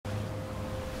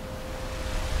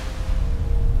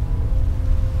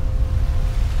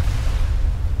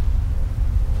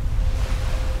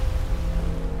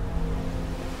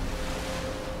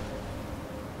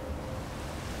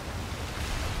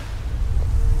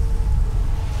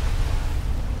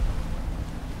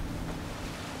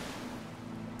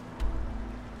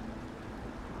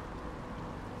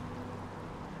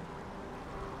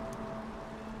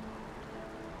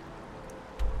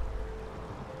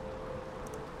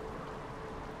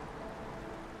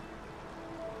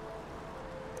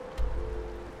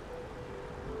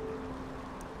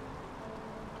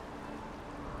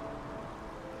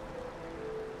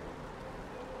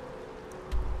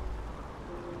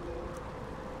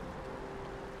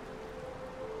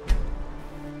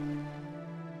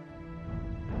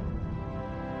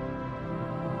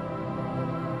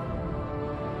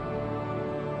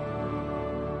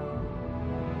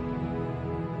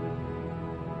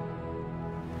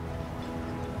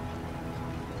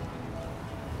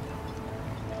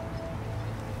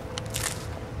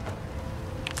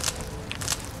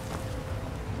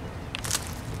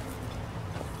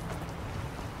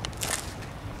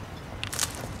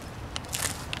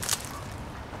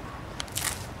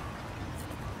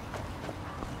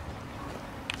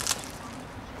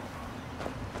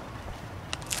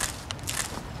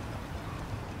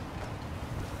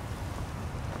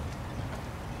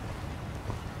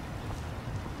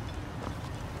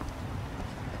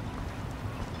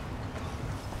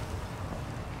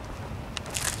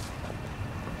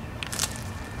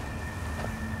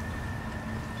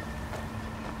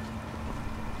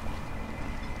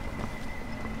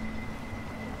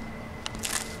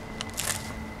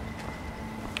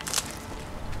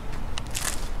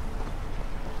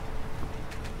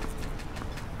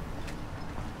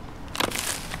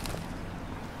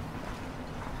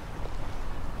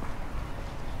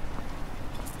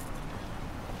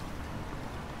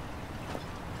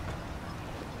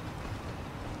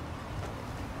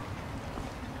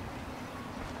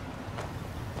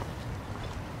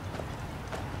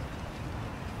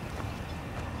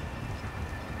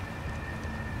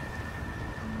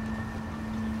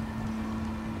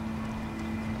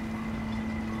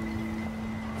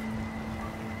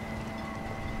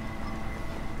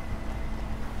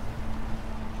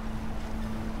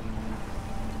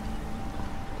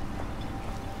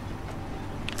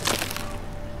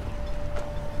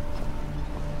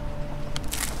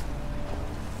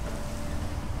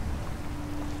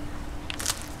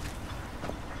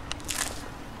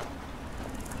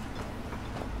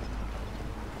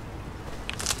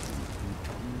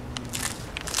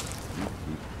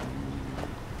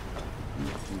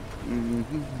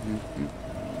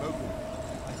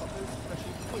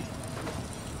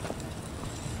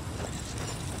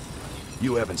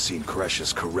You haven't seen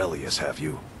Cretius Corellius, have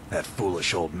you? That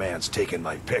foolish old man's taken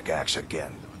my pickaxe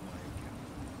again.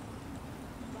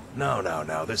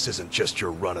 No, this isn't just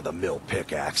your run-of-the-mill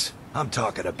pickaxe. I'm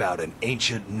talking about an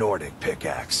ancient Nordic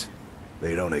pickaxe.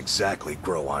 They don't exactly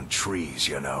grow on trees,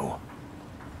 you know.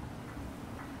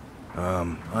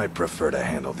 I prefer to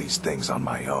handle these things on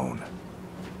my own.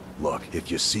 Look,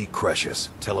 if you see Cretius,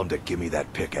 tell him to give me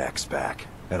that pickaxe back,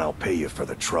 and I'll pay you for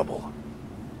the trouble.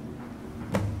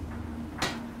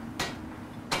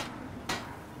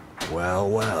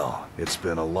 Well, it's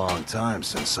been a long time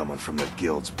since someone from the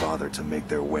guilds bothered to make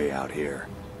their way out here.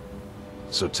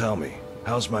 So tell me,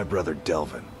 how's my brother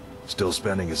Delvin? Still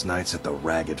spending his nights at the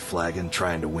Ragged Flagon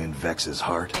trying to win Vex's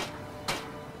heart?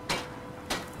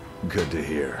 Good to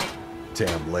hear.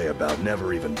 Damn layabout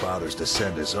never even bothers to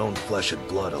send his own flesh and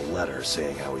blood a letter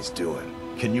saying how he's doing.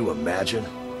 Can you imagine?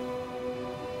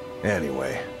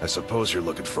 Anyway, I suppose you're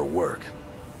looking for work.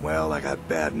 Well, I got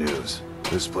bad news.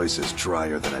 This place is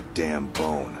drier than a damn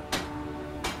bone.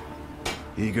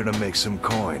 Eager to make some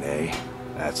coin, eh?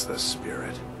 That's the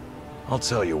spirit. I'll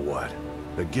tell you what.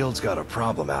 The guild's got a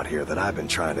problem out here that I've been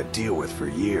trying to deal with for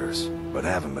years, but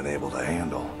haven't been able to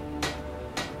handle.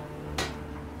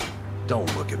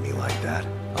 Don't look at me like that.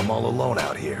 I'm all alone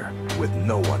out here, with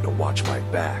no one to watch my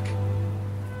back.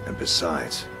 And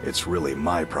besides, it's really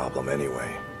my problem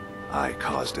anyway. I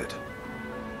caused it.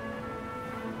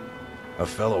 A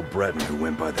fellow Breton who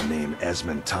went by the name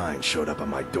Esmond Tyne showed up on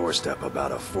my doorstep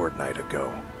about a fortnight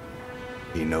ago.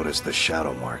 He noticed the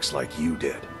shadow marks like you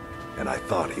did, and I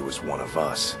thought he was one of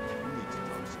us.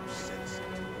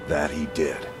 That he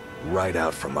did, right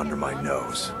out from under my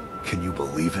nose. Can you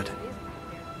believe it?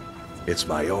 It's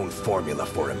my own formula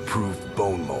for improved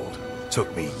bone mold.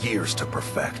 Took me years to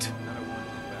perfect.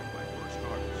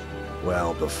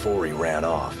 Well, before he ran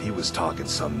off, he was talking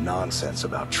some nonsense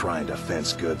about trying to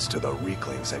fence goods to the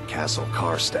Reeklings at Castle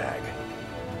Karstag.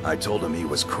 I told him he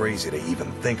was crazy to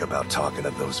even think about talking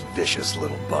to those vicious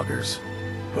little buggers,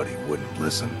 but he wouldn't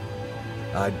listen.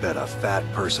 I'd bet a fat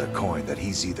purse of coin that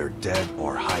he's either dead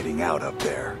or hiding out up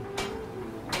there.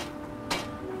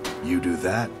 You do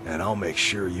that, and I'll make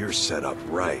sure you're set up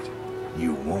right.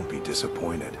 You won't be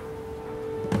disappointed.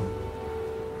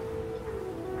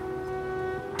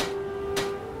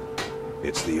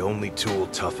 It's the only tool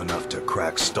tough enough to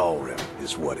crack Skyrim,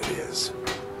 is what it is.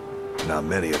 Not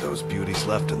many of those beauties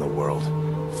left in the world.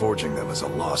 Forging them is a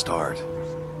lost art.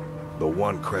 The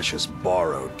one Cretius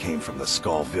borrowed came from the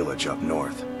Skull village up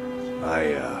north.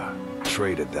 I,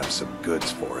 traded them some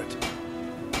goods for it.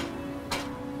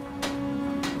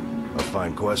 A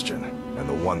fine question, and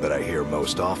the one that I hear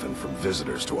most often from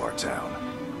visitors to our town.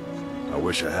 I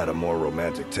wish I had a more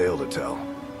romantic tale to tell,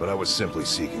 but I was simply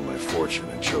seeking my fortune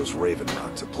and chose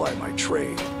Ravenrock to ply my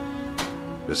trade.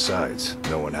 Besides,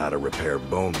 knowing how to repair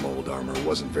bone mold armor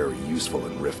wasn't very useful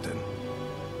in Riften.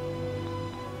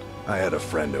 I had a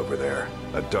friend over there,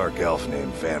 a dark elf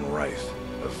named Van Rythe,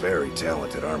 a very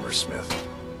talented armorsmith.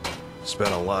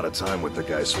 Spent a lot of time with the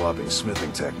guy swapping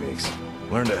smithing techniques.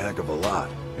 Learned a heck of a lot,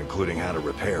 including how to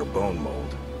repair bone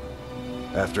mold.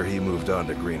 After he moved on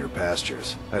to greener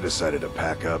pastures, I decided to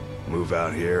pack up, move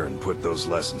out here, and put those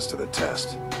lessons to the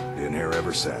test. Been here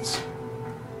ever since.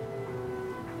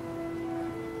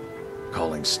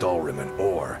 Calling Skyrim an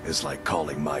ore is like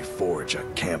calling my forge a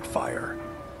campfire.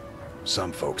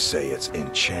 Some folks say it's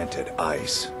enchanted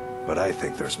ice, but I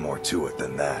think there's more to it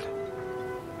than that.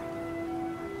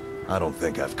 I don't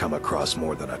think I've come across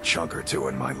more than a chunk or two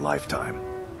in my lifetime,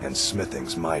 and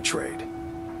smithing's my trade.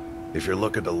 If you're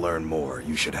looking to learn more,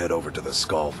 you should head over to the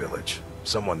Skull village.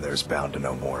 Someone there's bound to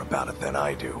know more about it than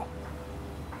I do.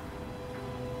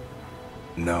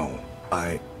 No,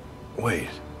 wait.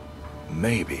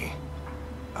 Maybe.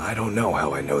 I don't know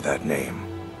how I know that name.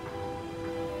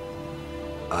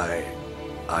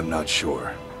 I'm not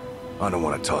sure. I don't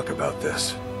want to talk about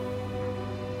this.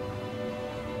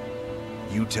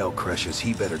 You tell Cretius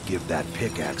he better give that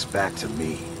pickaxe back to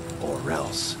me, or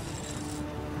else.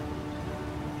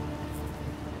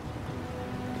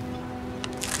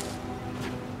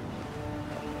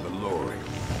 Mallory,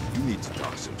 you need to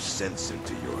talk some sense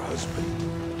into your husband.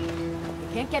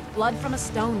 We can't get blood from a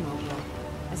stone, Mobile.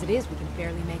 As it is, we can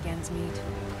barely make ends meet.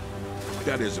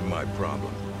 That isn't my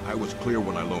problem. I was clear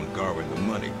when I loaned Garwin the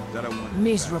money that I wanted.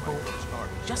 Miserable.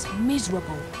 Just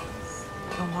miserable.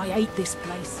 Oh, I hate this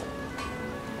place.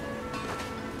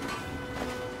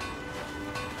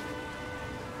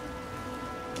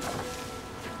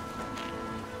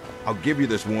 I'll give you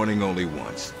this warning only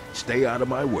once. Stay out of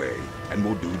my way, and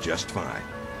we'll do just fine.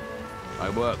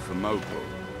 I work for Mobile.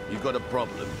 You've got a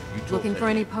problem. You talk Looking to for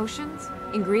him. any potions?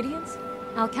 Ingredients?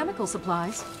 Alchemical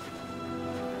supplies?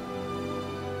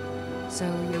 So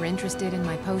you're interested in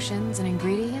my potions and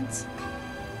ingredients?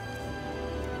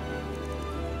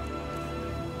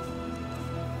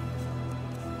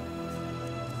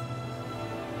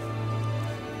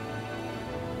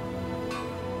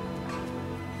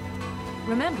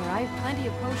 Remember, I have plenty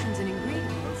of potions and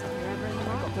ingredients if you're ever in the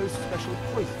market. Those special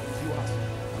poisons you asked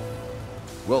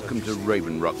for. Welcome to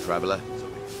Raven Rock, traveler.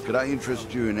 Could I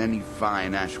interest you in any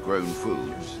fine ash-grown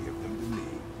foods?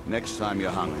 Next time you're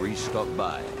hungry, stop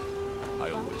by. I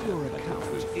always Your have plenty account. of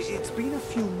food for sale. It's been a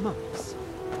few months.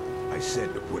 I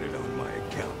said to put it on my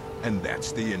account, and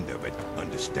that's the end of it.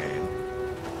 Understand?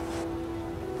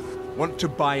 Want to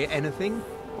buy anything,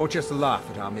 or just laugh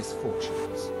at our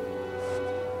misfortunes?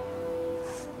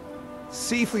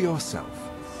 See for yourself.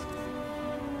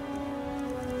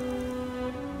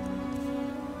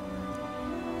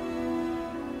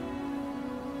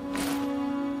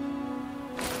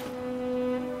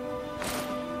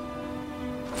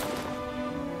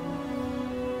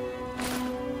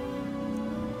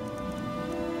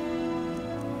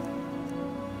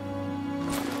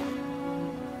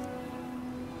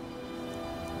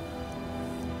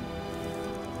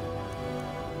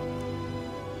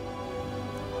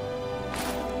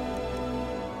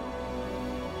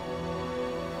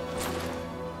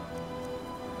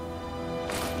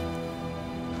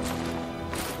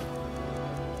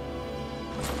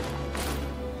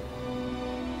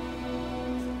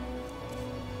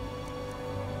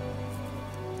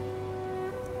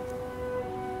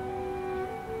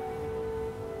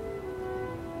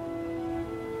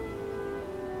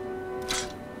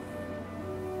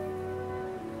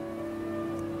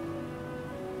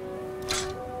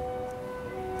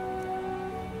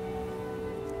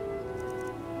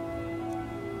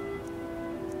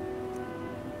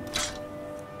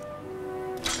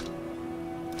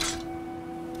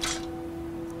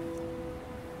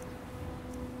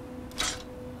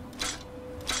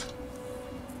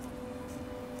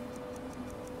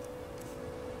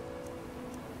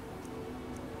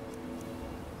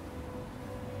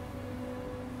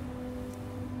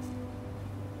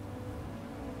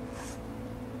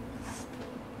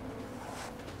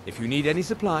 If you need any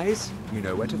supplies, you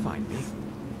know where to find me.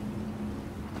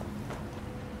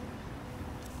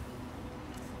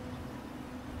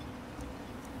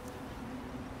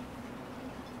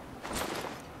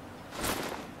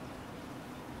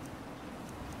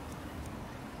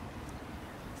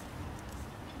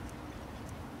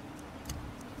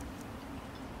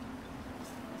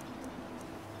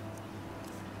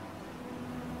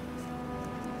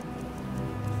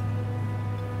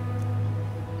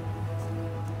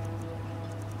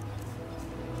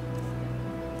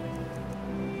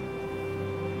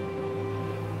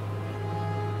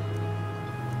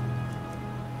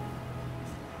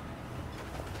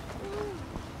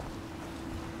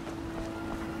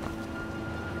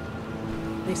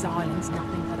 This island's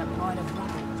nothing but a pile of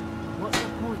rubble. What's the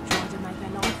point trying to make a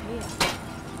life here?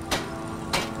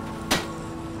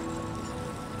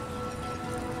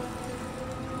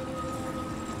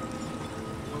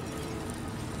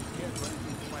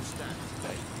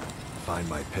 Hey, find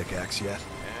my pickaxe yet?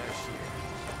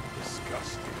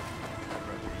 Disgusting.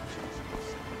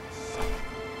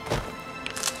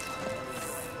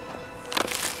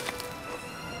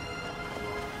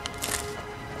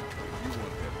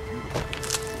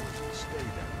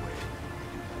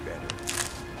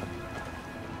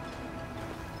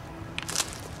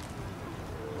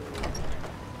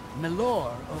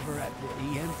 Milor over at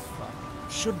the EM Club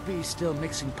should be still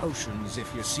mixing potions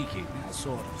if you're seeking that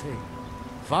sort of thing.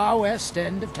 Far west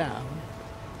end of town.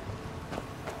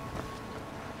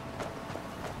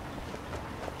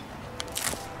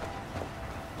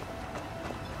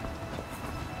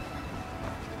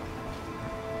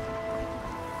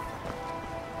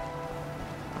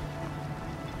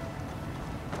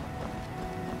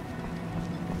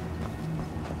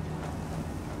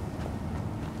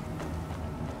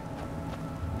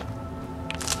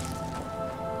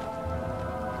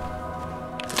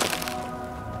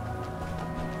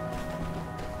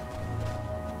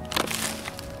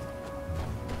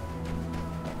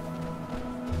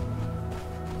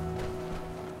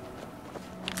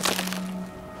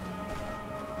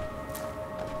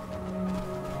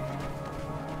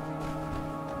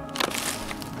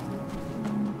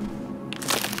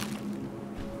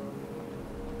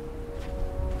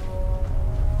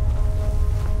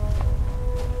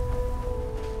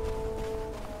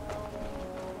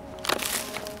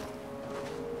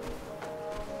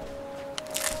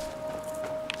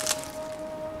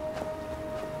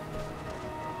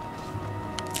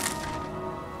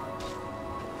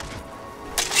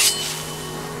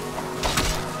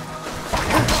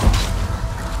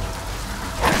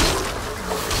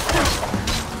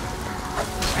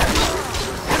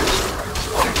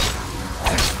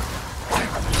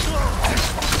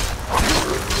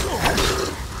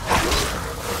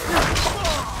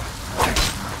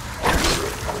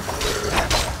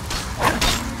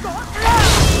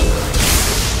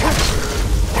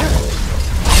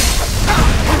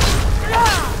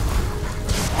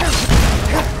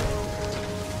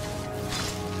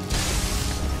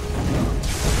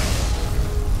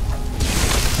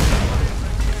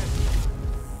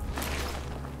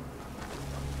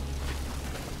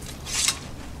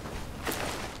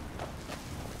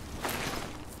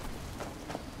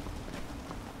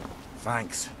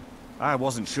 Thanks. I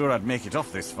wasn't sure I'd make it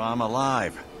off this farm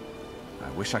alive. I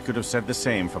wish I could have said the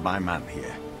same for my man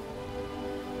here.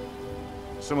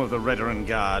 Some of the Redder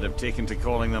Guard have taken to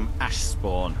calling them ash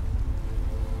spawn.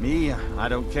 Me, I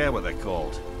don't care what they're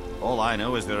called. All I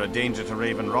know is they're a danger to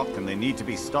Raven Rock and they need to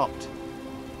be stopped.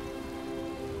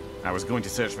 I was going to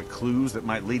search for clues that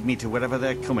might lead me to wherever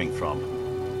they're coming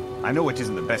from. I know it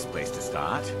isn't the best place to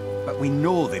start, but we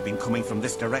know they've been coming from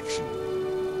this direction.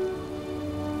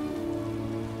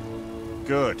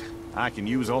 Good. I can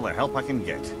use all the help I can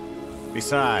get.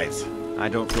 Besides, I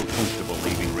don't feel comfortable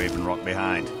leaving Raven Rock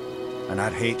behind, and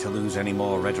I'd hate to lose any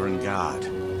more Redder Guard.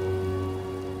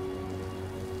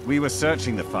 We were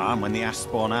searching the farm when the ash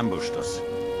spawn ambushed us.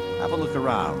 Have a look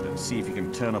around and see if you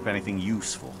can turn up anything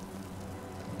useful.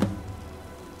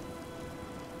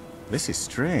 This is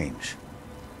strange.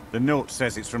 The note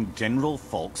says it's from General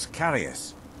Falk's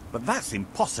Carius, but that's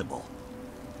impossible.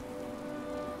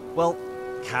 Well,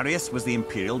 Carius was the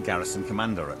Imperial garrison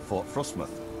commander at Fort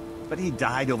Frostmoth, but he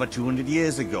died over 200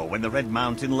 years ago when the Red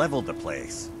Mountain leveled the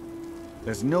place.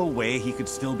 There's no way he could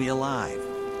still be alive.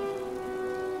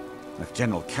 If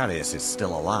General Carius is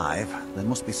still alive, there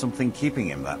must be something keeping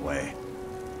him that way.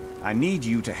 I need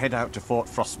you to head out to Fort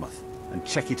Frostmoth and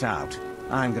check it out.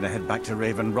 I'm going to head back to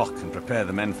Raven Rock and prepare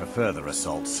the men for further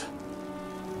assaults.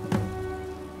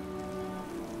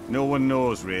 No one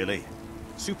knows, really.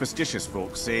 Superstitious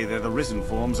folks say they're the risen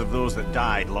forms of those that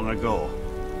died long ago,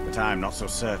 but I'm not so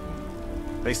certain.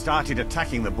 They started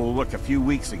attacking the bulwark a few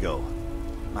weeks ago.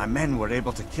 My men were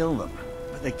able to kill them,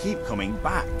 but they keep coming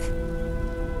back.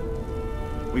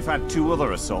 We've had 2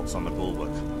 other assaults on the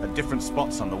bulwark, at different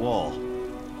spots on the wall.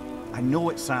 I know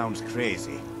it sounds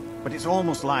crazy, but it's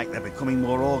almost like they're becoming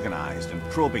more organized and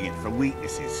probing it for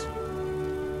weaknesses.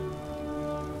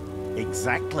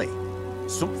 Exactly.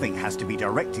 Something has to be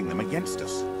directing them against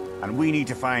us, and we need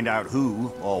to find out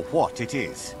who or what it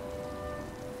is.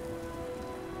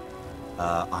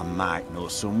 I might know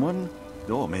someone,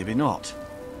 or maybe not.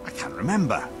 I can't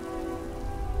remember.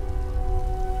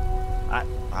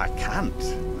 I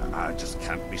can't. I just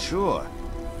can't be sure.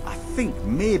 I think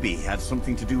maybe he had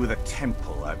something to do with a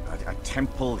temple. A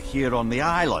temple here on the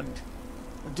island.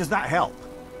 Does that help?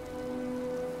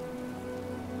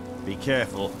 Be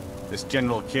careful. This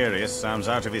General Carius sounds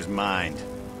out of his mind.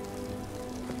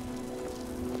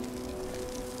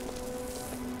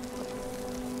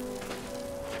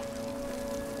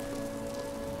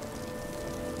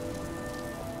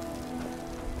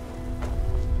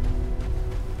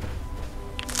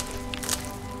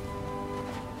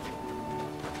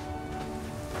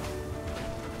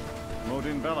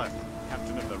 Bella,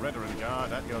 Captain of the Redder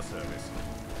Guard, at your service.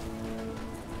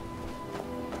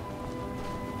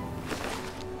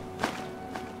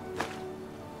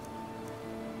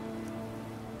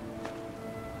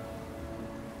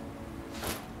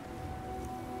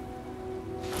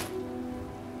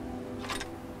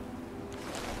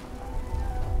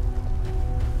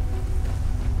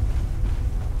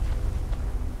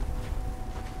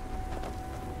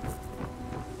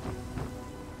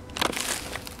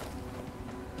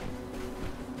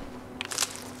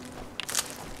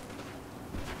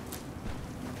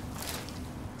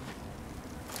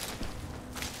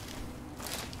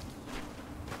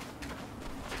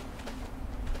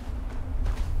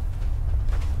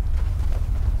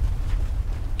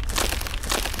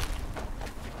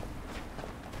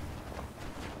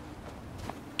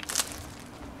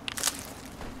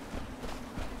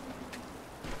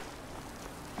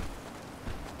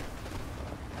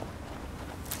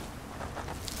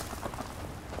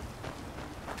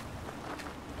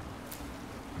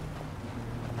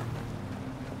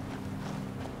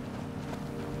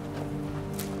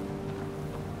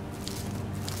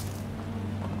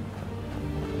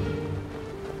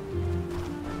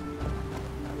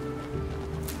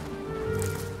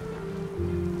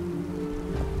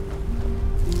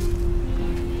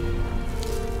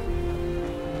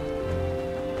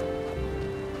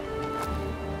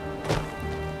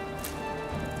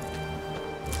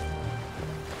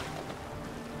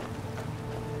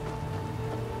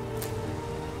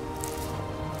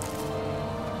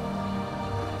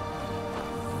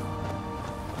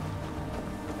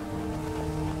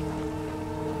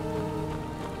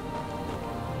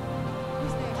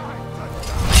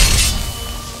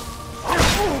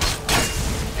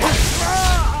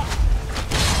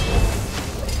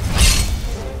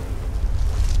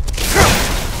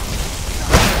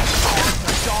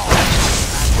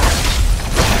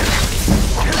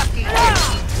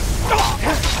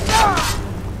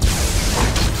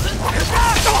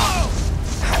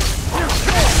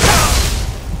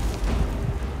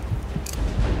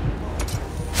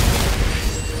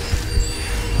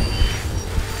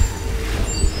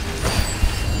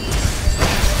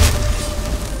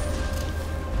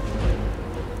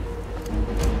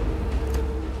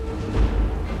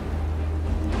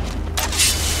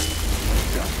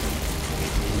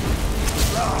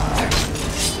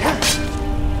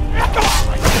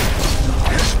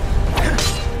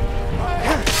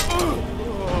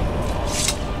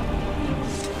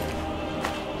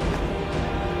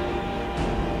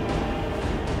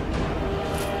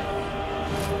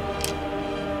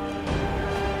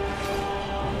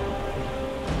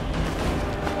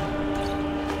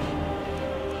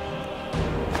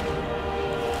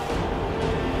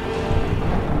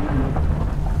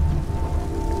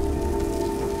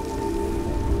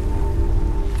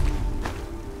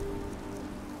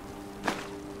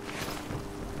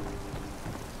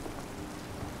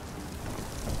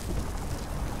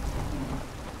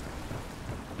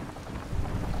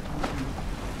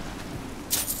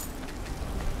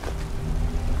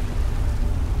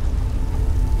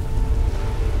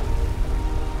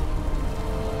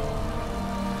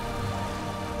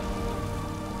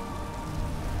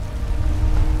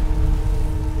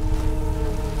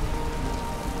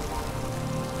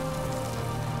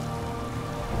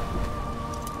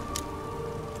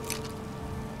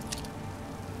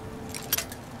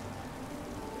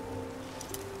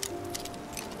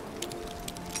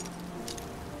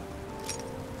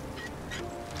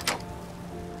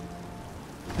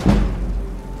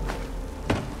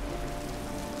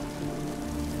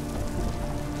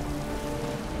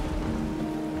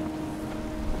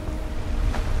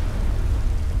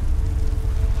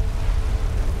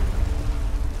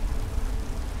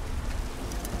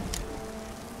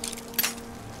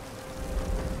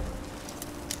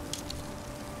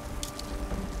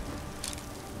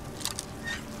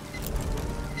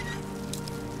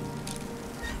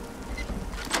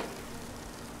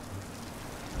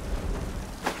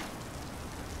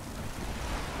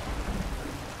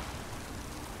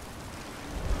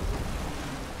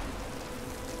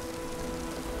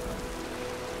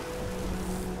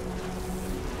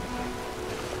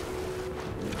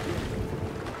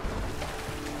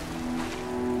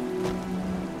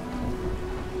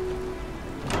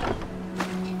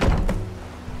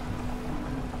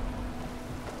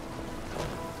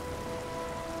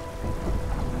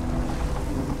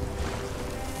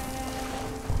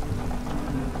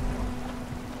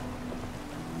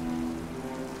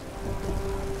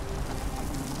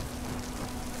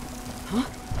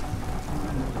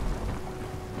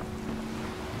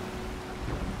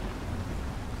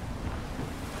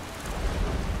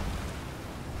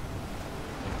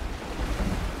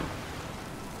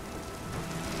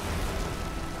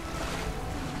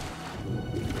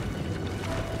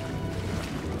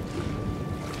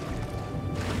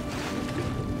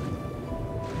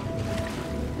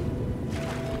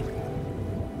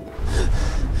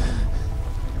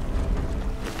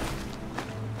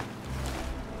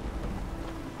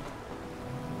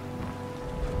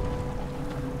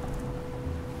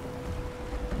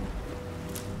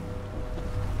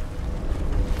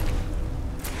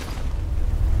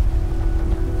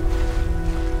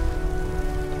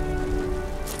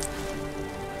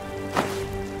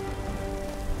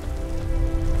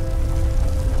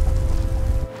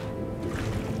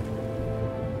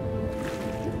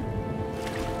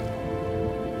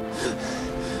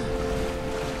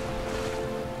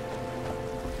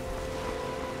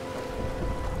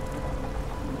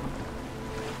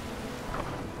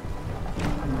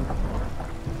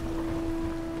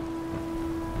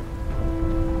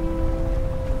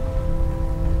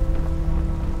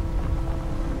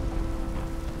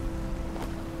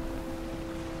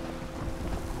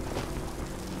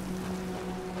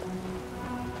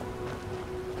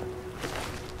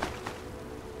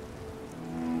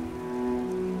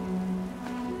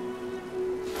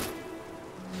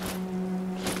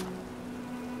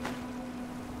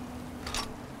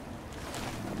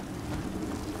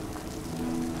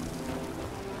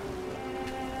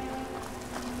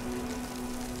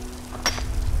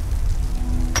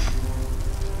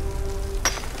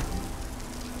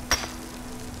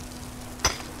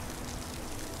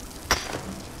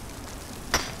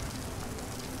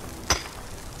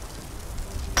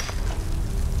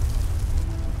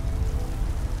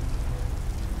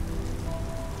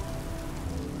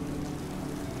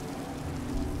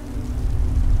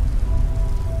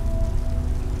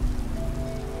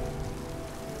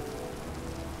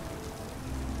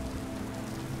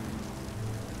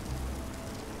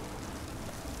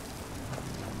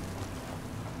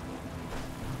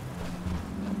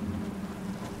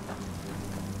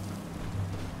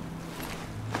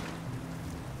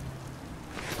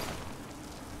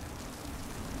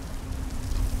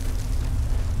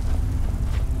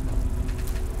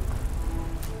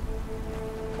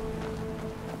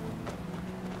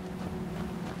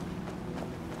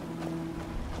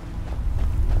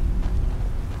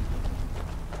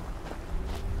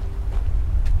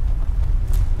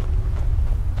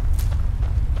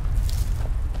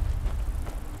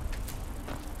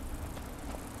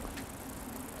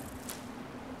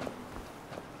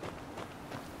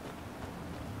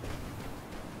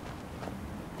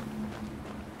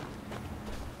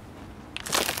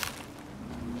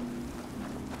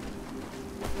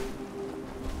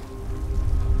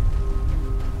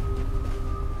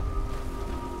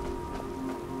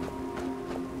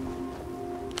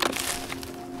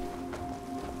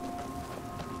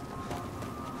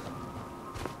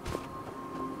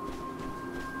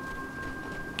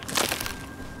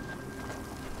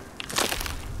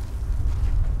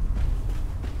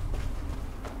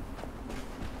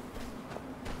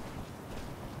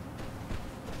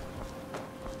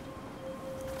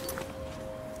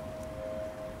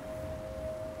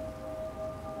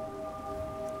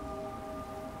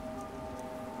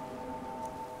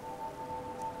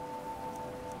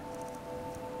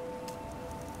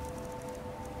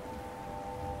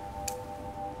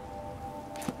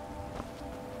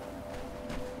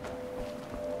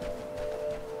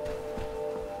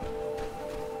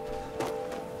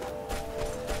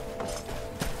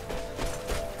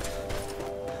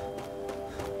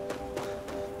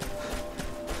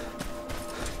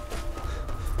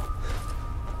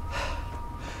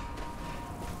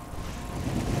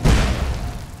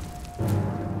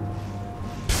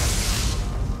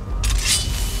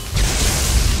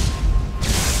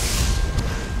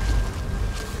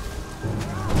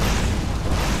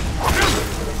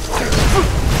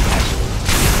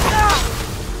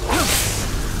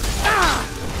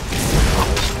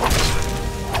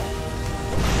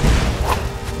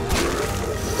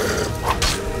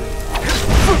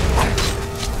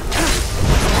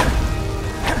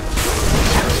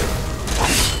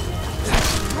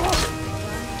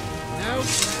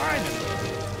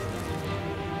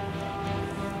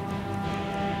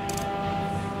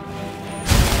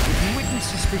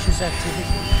 suspicious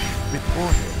activity.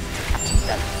 Report it.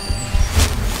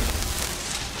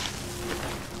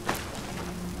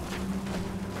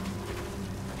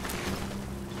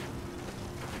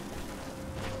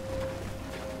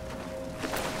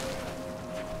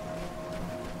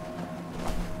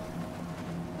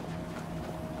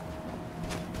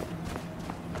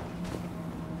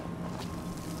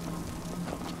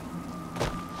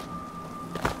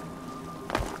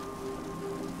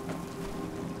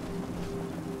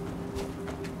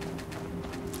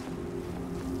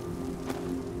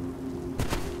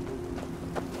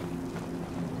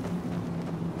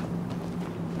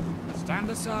 Stand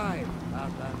aside,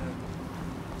 Outlander.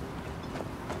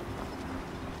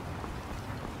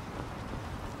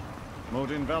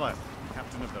 Modin Veleth,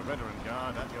 Captain of the Redoran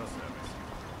Guard, at your service.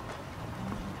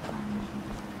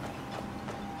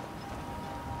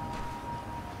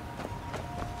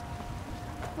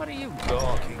 What are you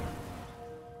gawking?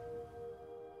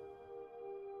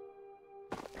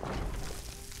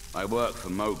 I work for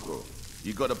Mogul.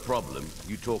 You got a problem,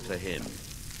 you talk to him.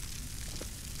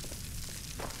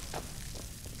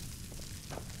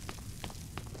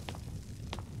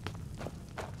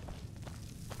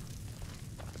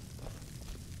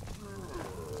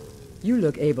 You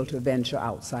look able to venture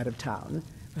outside of town.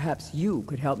 Perhaps you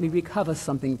could help me recover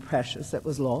something precious that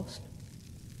was lost.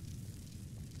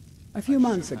 A few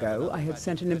months ago, I had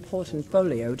sent an important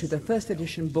folio to the first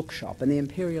edition bookshop in the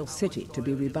Imperial City to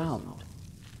be rebound.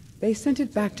 They sent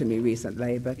it back to me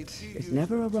recently, but it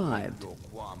never arrived.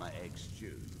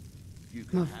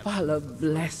 Mavala,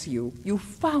 bless you. You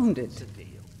found it.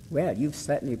 Well, you've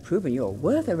certainly proven your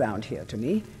worth around here to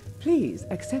me. Please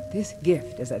accept this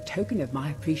gift as a token of my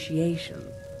appreciation.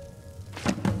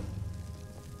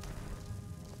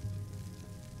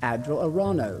 Admiral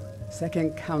Arano,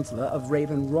 Second Counselor of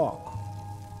Raven Rock.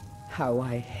 How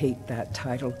I hate that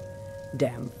title.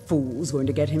 Damn fool's going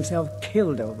to get himself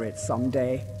killed over it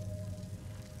someday.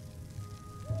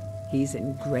 He's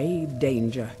in grave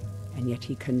danger, and yet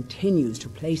he continues to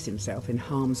place himself in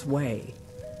harm's way.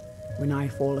 When I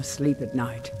fall asleep at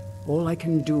night, all I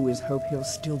can do is hope he'll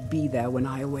still be there when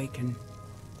I awaken.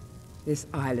 This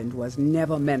island was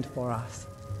never meant for us.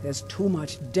 There's too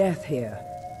much death here.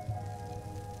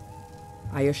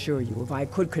 I assure you, if I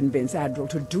could convince Admiral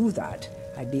to do that,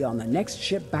 I'd be on the next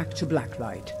ship back to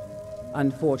Blacklight.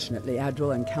 Unfortunately,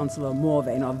 Admiral and Counselor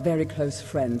Morvain are very close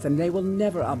friends, and they will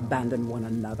never abandon one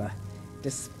another,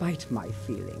 despite my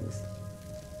feelings.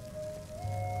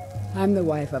 I'm the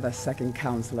wife of a second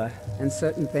counselor, and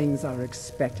certain things are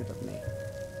expected of me.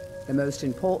 The most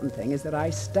important thing is that I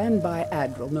stand by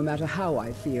Admiral no matter how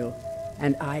I feel,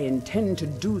 and I intend to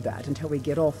do that until we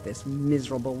get off this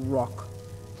miserable rock.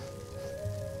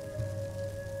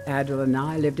 Admiral and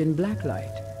I lived in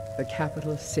Blacklight, the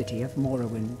capital city of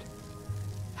Morrowind.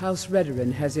 House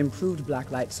Redoran has improved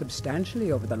Blacklight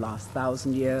substantially over the last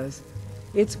 1,000 years.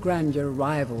 Its grandeur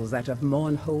rivals that of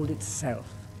Mournhold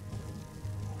itself.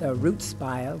 The root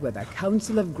spire where the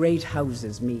Council of Great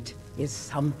Houses meet is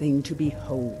something to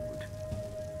behold.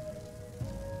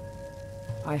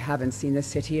 I haven't seen the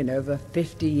city in over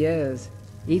 50 years.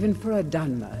 Even for a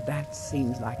Dunmer, that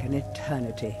seems like an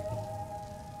eternity.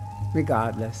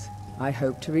 Regardless, I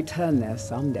hope to return there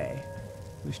someday,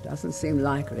 which doesn't seem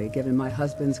likely given my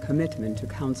husband's commitment to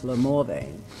Counselor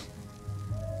Morvain.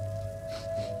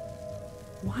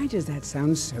 Why does that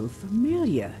sound so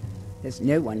familiar? There's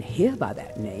no one here by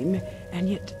that name, and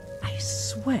yet I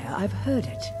swear I've heard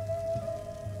it.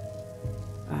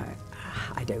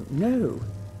 I don't know.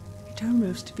 It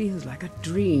almost feels like a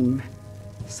dream.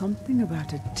 Something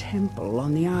about a temple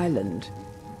on the island.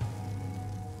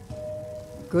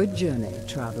 Good journey,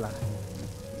 traveler.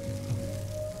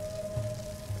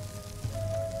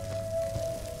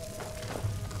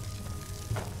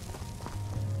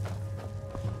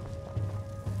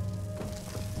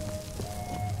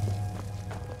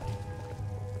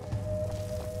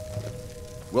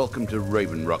 Welcome to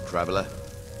Raven Rock, traveler.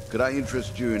 Could I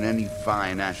interest you in any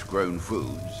fine ash-grown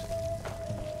foods?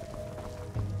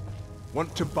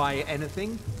 Want to buy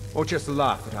anything? Or just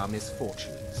laugh at our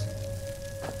misfortunes?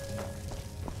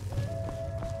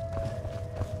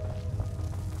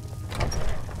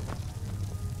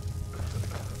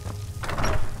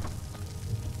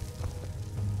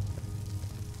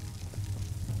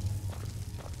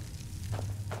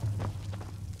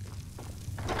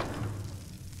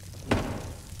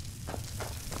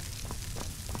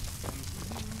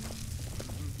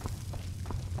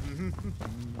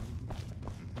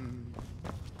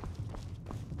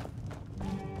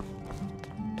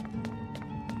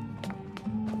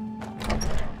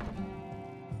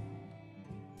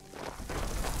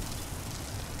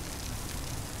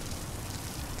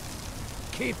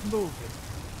 keep moving.